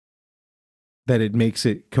 that it makes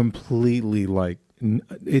it completely like,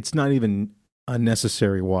 it's not even a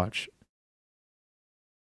necessary watch.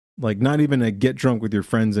 Like not even a get drunk with your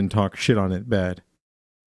friends and talk shit on it bad.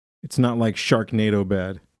 It's not like Sharknado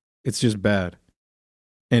bad. It's just bad.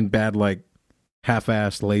 And bad like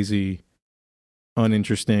half-assed, lazy,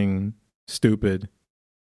 uninteresting, stupid.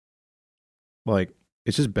 Like,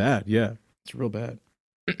 it's just bad, yeah. It's real bad.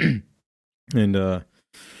 And I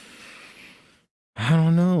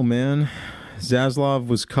don't know, man. Zaslav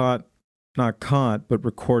was not caught, but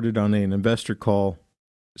recorded on an investor call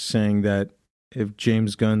saying that if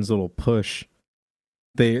James Gunn's little push,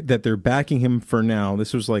 that they're backing him for now.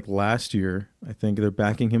 This was like last year, I think. They're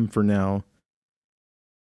backing him for now.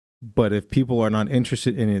 But if people are not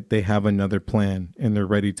interested in it, they have another plan and they're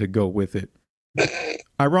ready to go with it.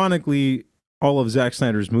 Ironically, all of Zack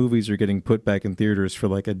Snyder's movies are getting put back in theaters for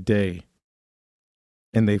like a day.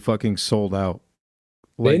 And they fucking sold out.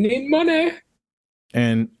 They need money.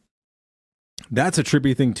 And that's a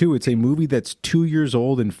trippy thing too. It's a movie that's 2 years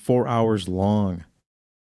old and 4 hours long.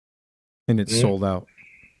 And it's sold out.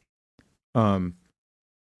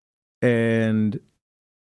 And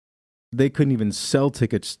they couldn't even sell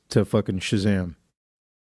tickets to fucking Shazam.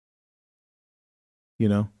 You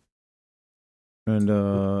know?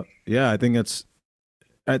 And yeah, I think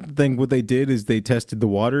what they did is they tested the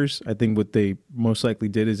waters. I think what they most likely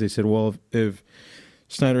did is they said, well, if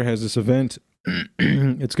Snyder has this event,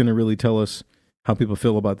 it's going to really tell us how people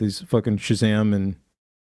feel about these fucking Shazam and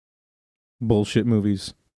bullshit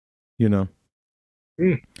movies, you know?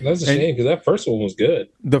 That's a shame because that first one was good.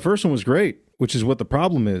 The first one was great, which is what the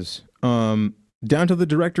problem is. Down to the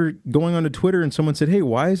director going onto Twitter and someone said, hey,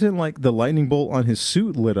 why isn't like the lightning bolt on his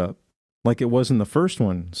suit lit up like it was in the first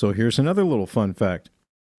one? So here's another little fun fact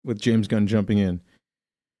with James Gunn jumping in.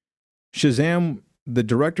 Shazam, the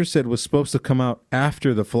director said, was supposed to come out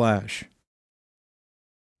after The Flash.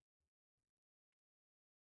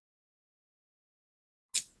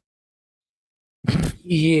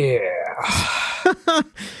 Yeah.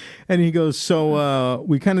 And he goes, so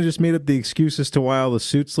we kind of just made up the excuse as to why all the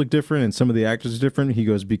suits look different and some of the actors are different. He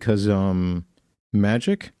goes, because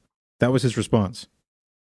magic? That was his response.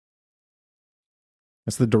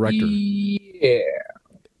 That's the director. Yeah.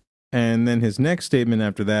 And then his next statement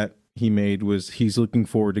after that he made was he's looking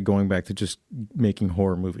forward to going back to just making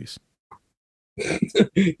horror movies.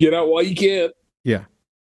 Get out while you can. Yeah.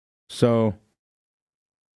 So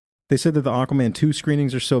they said that the Aquaman 2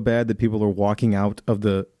 screenings are so bad that people are walking out of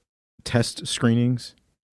the test screenings.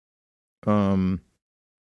 I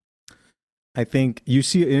think you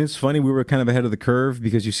see, and it's funny, we were kind of ahead of the curve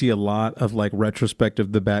because you see a lot of like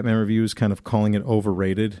retrospective the Batman reviews kind of calling it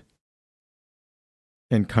overrated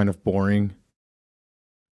and kind of boring,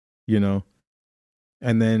 you know.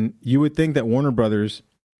 And then you would think that Warner Brothers,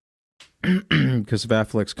 because of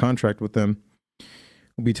Affleck's contract with them,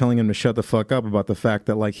 will be telling him to shut the fuck up about the fact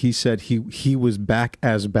that, like, he said he was back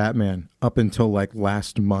as Batman up until, like,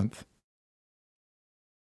 last month.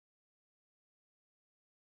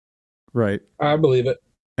 Right. I believe it.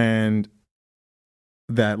 And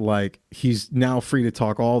that, like, he's now free to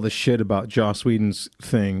talk all the shit about Joss Whedon's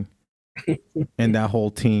thing and that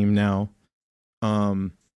whole team now.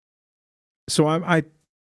 So I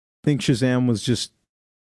think Shazam was just...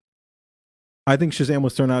 I think Shazam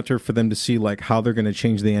was thrown out there for them to see, like, how they're going to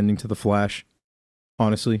change the ending to The Flash.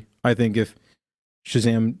 Honestly, I think if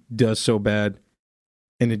Shazam does so bad,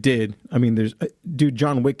 and it did, I mean, there's... Dude,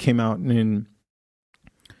 John Wick came out and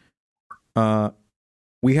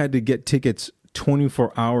we had to get tickets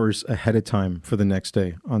 24 hours ahead of time for the next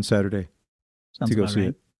day on Saturday to go see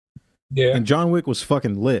it. Yeah. And John Wick was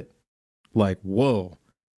fucking lit. Like, whoa.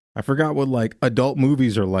 I forgot what, like, adult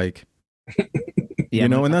movies are like. Yeah, you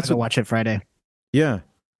know, and that's what watch it Friday. Yeah.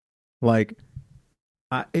 Like,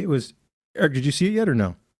 it was... Eric, did you see it yet or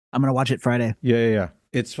no? I'm going to watch it Friday. Yeah.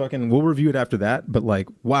 It's fucking... We'll review it after that, but, like,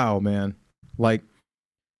 wow, man. Like,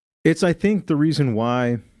 it's, I think, the reason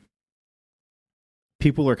why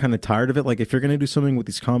people are kind of tired of it. Like, if you're going to do something with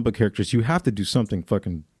these comic book characters, you have to do something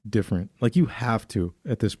fucking different. Like, you have to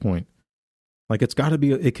at this point. Like, it's got to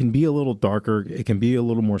be... It can be a little darker. It can be a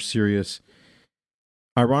little more serious.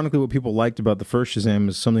 Ironically, what people liked about the first Shazam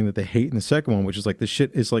is something that they hate in the second one, which is like, this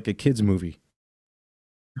shit is like a kid's movie.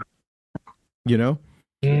 You know?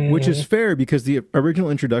 Mm-hmm. Which is fair because the original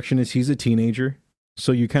introduction is he's a teenager.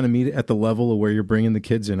 So you kind of meet it at the level of where you're bringing the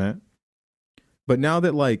kids in at. But now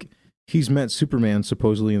that, like, he's met Superman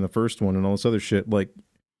supposedly in the first one and all this other shit, like,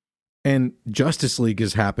 and Justice League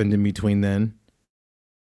has happened in between then.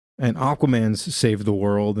 And Aquaman's saved the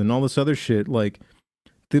world and all this other shit, like...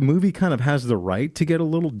 The movie kind of has the right to get a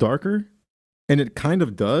little darker, and it kind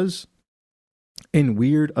of does in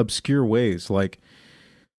weird, obscure ways. Like,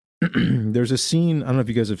 there's a scene, I don't know if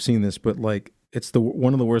you guys have seen this, but, like, it's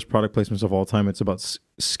one of the worst product placements of all time. It's about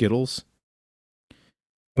Skittles.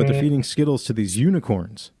 But they're feeding Skittles to these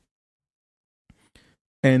unicorns.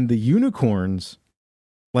 And the unicorns,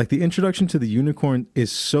 like, the introduction to the unicorn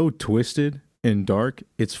is so twisted and dark,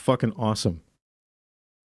 it's fucking awesome.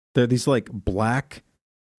 They're these, like, black...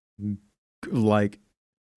 like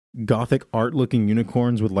gothic art looking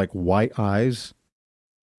unicorns with like white eyes,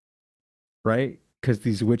 right? Because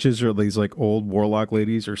these witches or these like old warlock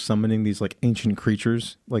ladies are summoning these like ancient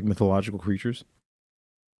creatures, like mythological creatures.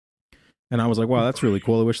 And I was like, wow, that's really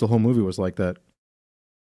cool. I wish the whole movie was like that.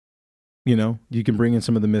 You know, you can bring in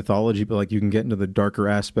some of the mythology, but like you can get into the darker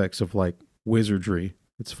aspects of like wizardry.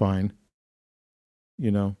 It's fine.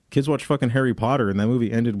 You know, kids watch fucking Harry Potter and that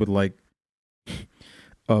movie ended with like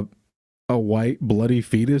a white bloody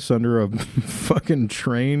fetus under a fucking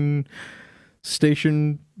train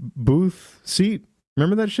station booth seat.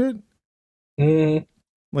 Remember that shit?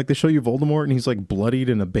 Like they show you Voldemort and he's like bloodied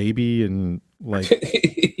and a baby and like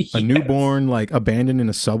yes. A newborn like abandoned in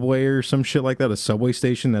a subway or some shit like that, a subway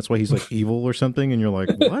station. That's why he's like evil or something. And you're like,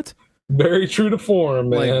 what? Very true to form,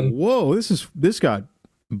 man. Like, whoa, this got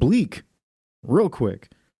bleak real quick.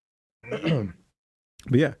 But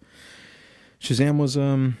yeah, Shazam was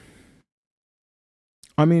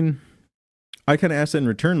I mean, I kind of asked that in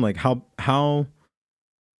return, like how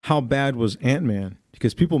bad was Ant-Man?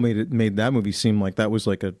 Because people made that movie seem like that was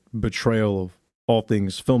like a betrayal of all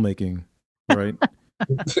things filmmaking, right?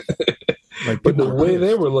 Like, but the way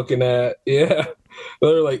they were looking at, yeah,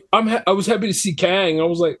 they're like, I was happy to see Kang. I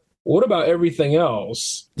was like, what about everything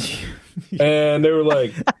else? And they were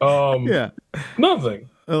like, yeah, nothing.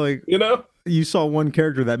 Like, you know, you saw one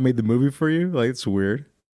character that made the movie for you. Like, it's weird.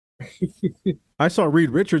 I saw Reed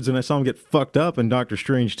Richards and I saw him get fucked up in Doctor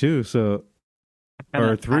Strange too. So,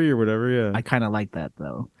 or 3 or whatever. Yeah, I kind of like that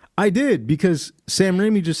though. I did because Sam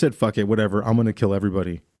Raimi just said, "Fuck it, whatever. I'm gonna kill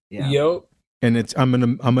everybody." Yeah. Yep. And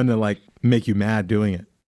I'm gonna like make you mad doing it.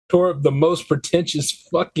 Tore up the most pretentious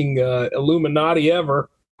fucking Illuminati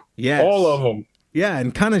ever. Yeah, all of them. Yeah,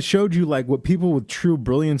 and kind of showed you like what people with true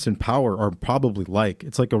brilliance and power are probably like.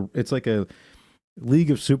 It's like a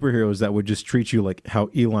league of superheroes that would just treat you like how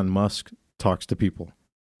Elon Musk talks to people.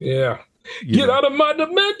 Yeah. Get out of my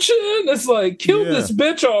dimension. It's like, kill this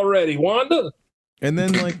bitch already, Wanda. And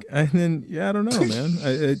then yeah, I don't know, man.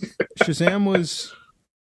 Shazam was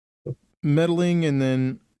meddling, and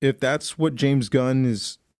then if that's what James Gunn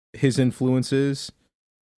is, his influence is,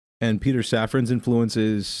 and Peter Safran's influence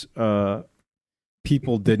is,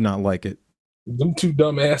 people did not like it. Them two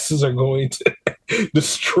dumbasses are going to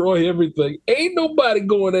destroy everything. Ain't nobody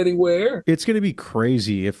going anywhere. It's going to be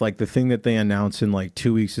crazy if like the thing that they announce in like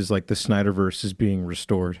 2 weeks is like the Snyderverse is being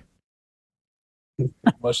restored.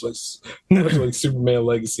 much like Superman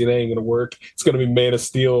Legacy, it ain't going to work. It's going to be Man of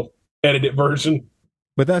Steel edited version.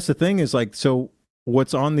 But that's the thing is like, so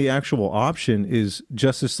what's on the actual option is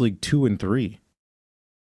Justice League 2 and 3.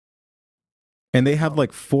 And they have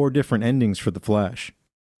like 4 different endings for The Flash.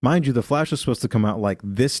 Mind you, The Flash is supposed to come out like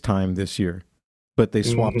this time this year, but they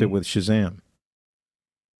swapped it with Shazam.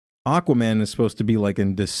 Aquaman is supposed to be like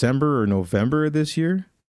in December or November this year.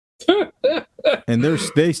 And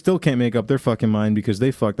they still can't make up their fucking mind because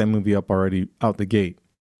they fucked that movie up already out the gate.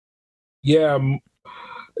 Yeah.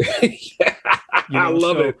 I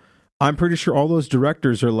love it. I'm pretty sure all those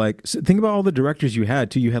directors are like, think about all the directors you had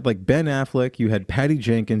too. You had like Ben Affleck, you had Patty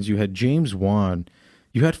Jenkins, you had James Wan,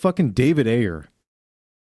 you had fucking David Ayer.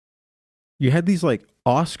 You had these like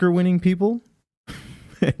Oscar-winning people,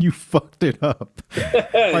 and you fucked it up.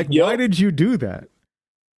 Like, why did you do that?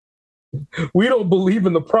 We don't believe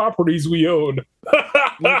in the properties we own.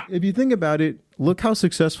 Like, if you think about it, look how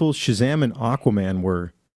successful Shazam and Aquaman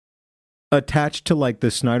were attached to like the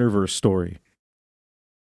Snyderverse story.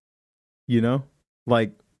 You know,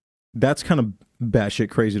 like that's kind of batshit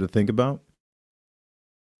crazy to think about.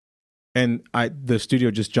 And the studio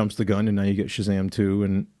just jumps the gun, and now you get Shazam 2,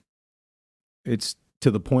 and it's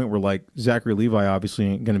to the point where like Zachary Levi obviously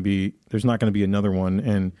ain't going to be. There's not going to be another one,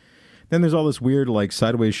 and then there's all this weird like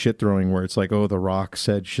sideways shit throwing where it's like, oh, The Rock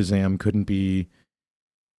said Shazam couldn't be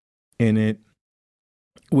in it.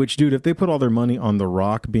 Which, dude, if they put all their money on The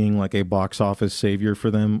Rock being like a box office savior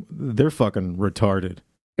for them, they're fucking retarded.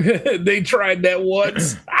 They tried that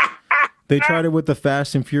once. They tried it with the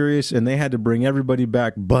Fast and Furious, and they had to bring everybody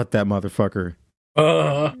back but that motherfucker.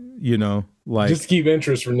 You know, like just keep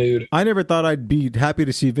interest renewed. I never thought I'd be happy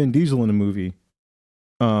to see Vin Diesel in a movie.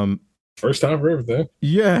 First time for everything.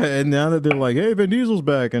 Yeah, and now that they're like, hey, Vin Diesel's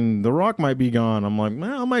back and The Rock might be gone, I'm like,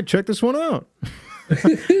 well, I might check this one out.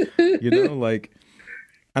 You know, like,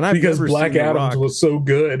 and I've because never Black seen Adams was so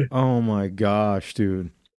good. Oh my gosh, dude,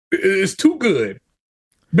 it's too good.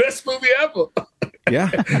 Best movie ever. Yeah,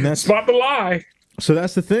 and that's spot the lie. So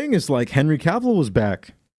that's the thing is like Henry Cavill was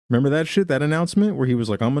back. Remember that shit, that announcement where he was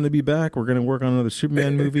like, I'm going to be back. We're going to work on another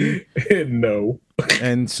Superman movie. No.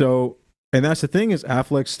 And that's the thing is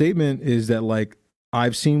Affleck's statement is that like,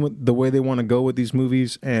 I've seen the way they want to go with these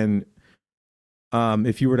movies. And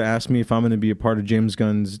if you were to ask me if I'm going to be a part of James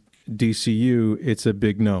Gunn's DCU, it's a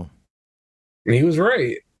big no. And he was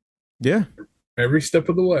right. Yeah. Every step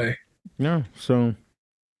of the way. Yeah. So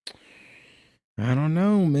I don't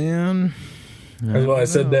know, man. That's why I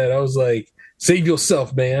said that. I was like, save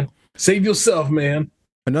yourself, man. Save yourself, man.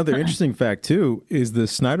 Another interesting fact, too, is the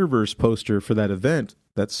Snyderverse poster for that event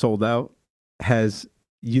that sold out has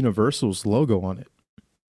Universal's logo on it.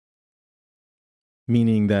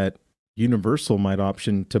 Meaning that Universal might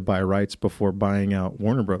option to buy rights before buying out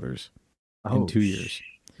Warner Brothers in 2 years.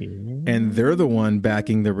 And they're the one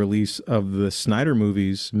backing the release of the Snyder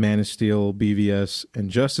movies, Man of Steel, BVS, and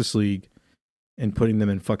Justice League, and putting them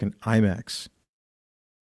in fucking IMAX.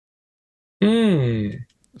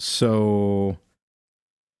 So,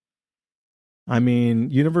 I mean,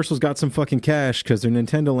 Universal's got some fucking cash because their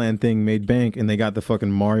Nintendo Land thing made bank, and they got the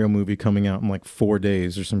fucking Mario movie coming out in like 4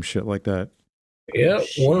 days or some shit like that. Yeah,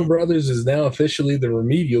 Warner Brothers is now officially the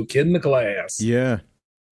remedial kid in the class. Yeah,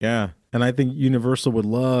 yeah. And I think Universal would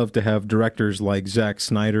love to have directors like Zack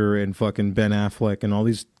Snyder and fucking Ben Affleck and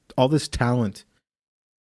all this talent.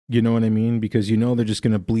 You know what I mean? Because you know they're just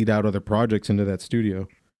going to bleed out other projects into that studio.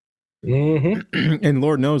 Mm-hmm. And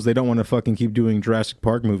Lord knows they don't want to fucking keep doing Jurassic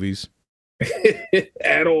Park movies.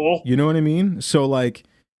 At all. You know what I mean? So like,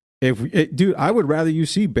 dude, I would rather you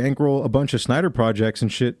see bankroll a bunch of Snyder projects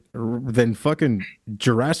and shit than fucking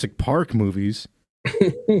Jurassic Park movies.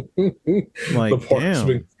 Like,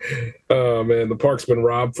 damn. Oh man, the park's been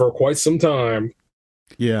robbed for quite some time.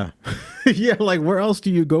 Yeah. Yeah, like where else do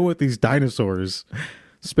you go with these dinosaurs?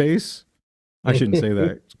 Space? I shouldn't say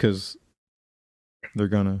that because they're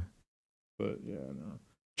gonna. But yeah, no.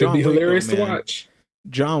 It'd be hilarious to watch.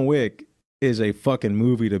 John Wick is a fucking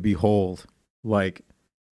movie to behold. Like,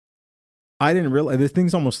 I didn't realize this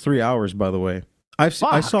thing's almost 3 hours. By the way, I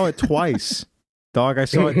saw it twice. Dog, I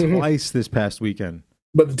saw it twice this past weekend.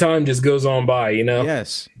 But the time just goes on by, you know?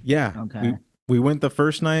 Yes. Yeah. Okay. We went the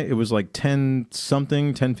first night. It was like 10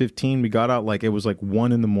 something, 10:15. We got out like it was like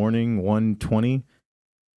 1 in the morning, 1:20.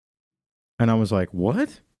 And I was like,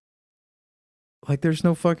 what? Like, there's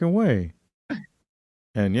no fucking way.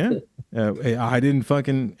 And yeah, I didn't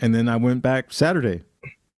fucking, and then I went back Saturday,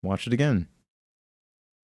 watched it again.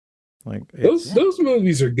 Like those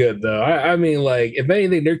movies are good though. I mean, like if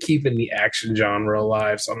anything, they're keeping the action genre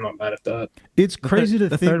alive, so I'm not mad at that. It's crazy to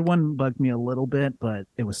the think. third one bugged me a little bit, but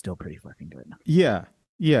it was still pretty fucking good. Yeah,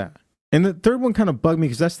 and the third one kind of bugged me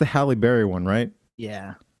because that's the Halle Berry one, right?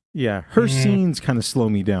 Yeah, her scenes kind of slow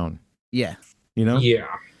me down. Yeah, you know. Yeah.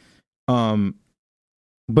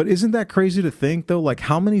 But isn't that crazy to think though? Like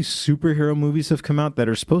how many superhero movies have come out that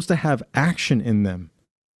are supposed to have action in them?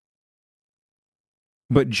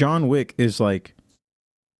 But John Wick is like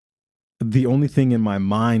the only thing in my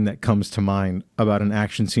mind that comes to mind about an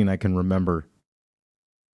action scene I can remember.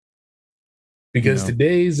 Because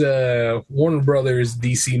today's Warner Brothers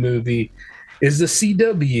DC movie is the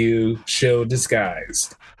CW show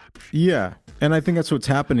disguised. Yeah, and I think that's what's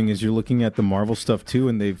happening is you're looking at the Marvel stuff too,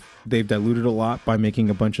 and they've diluted a lot by making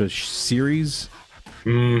a bunch of series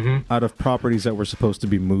out of properties that were supposed to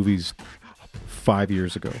be movies 5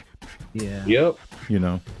 years ago. Yeah. Yep. You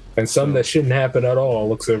know, and some that shouldn't happen at all.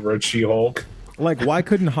 Looks over at She-Hulk. Like, why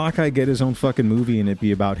couldn't Hawkeye get his own fucking movie and it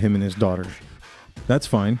be about him and his daughter? That's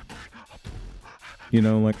fine. You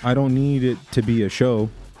know, like, I don't need it to be a show.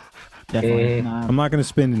 Definitely. I'm not going to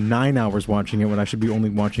spend 9 hours watching it when I should be only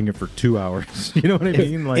watching it for 2 hours. You know what I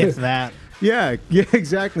mean? Like, if that. Yeah,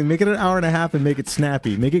 exactly. Make it an hour and a half and make it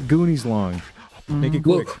snappy. Make it Goonies long. Make it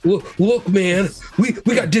quick. Look, man. We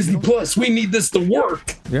got Disney Plus. We need this to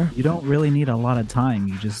work. Yeah. You don't really need a lot of time.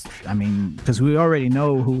 You just, I mean, because we already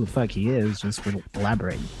know who the fuck he is. Just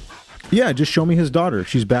elaborate. Yeah, just show me his daughter.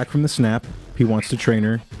 She's back from the snap. He wants to train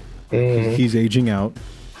her. He's aging out,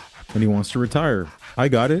 and he wants to retire. I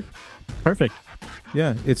got it. Perfect.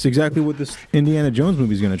 Yeah, it's exactly what this Indiana Jones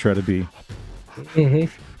movie is going to try to be.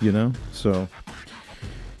 You know? So,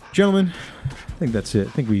 gentlemen, I think that's it.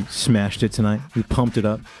 I think we smashed it tonight. We pumped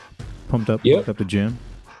up pumped up the gym.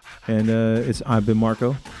 And I've been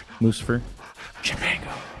Marco, Lucifer,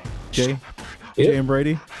 Chimango, Jay and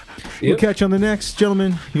Brady. We'll catch you on the next.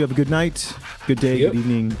 Gentlemen, you have a good night, good day, good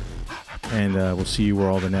evening, and we'll see you where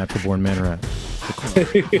all the natural born men are at.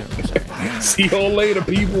 See you all later,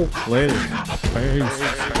 people. Later. Peace.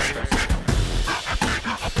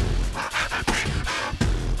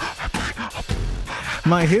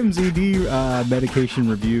 My Hims ED medication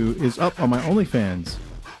review is up on my OnlyFans.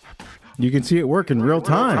 You can see it work in real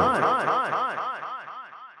time.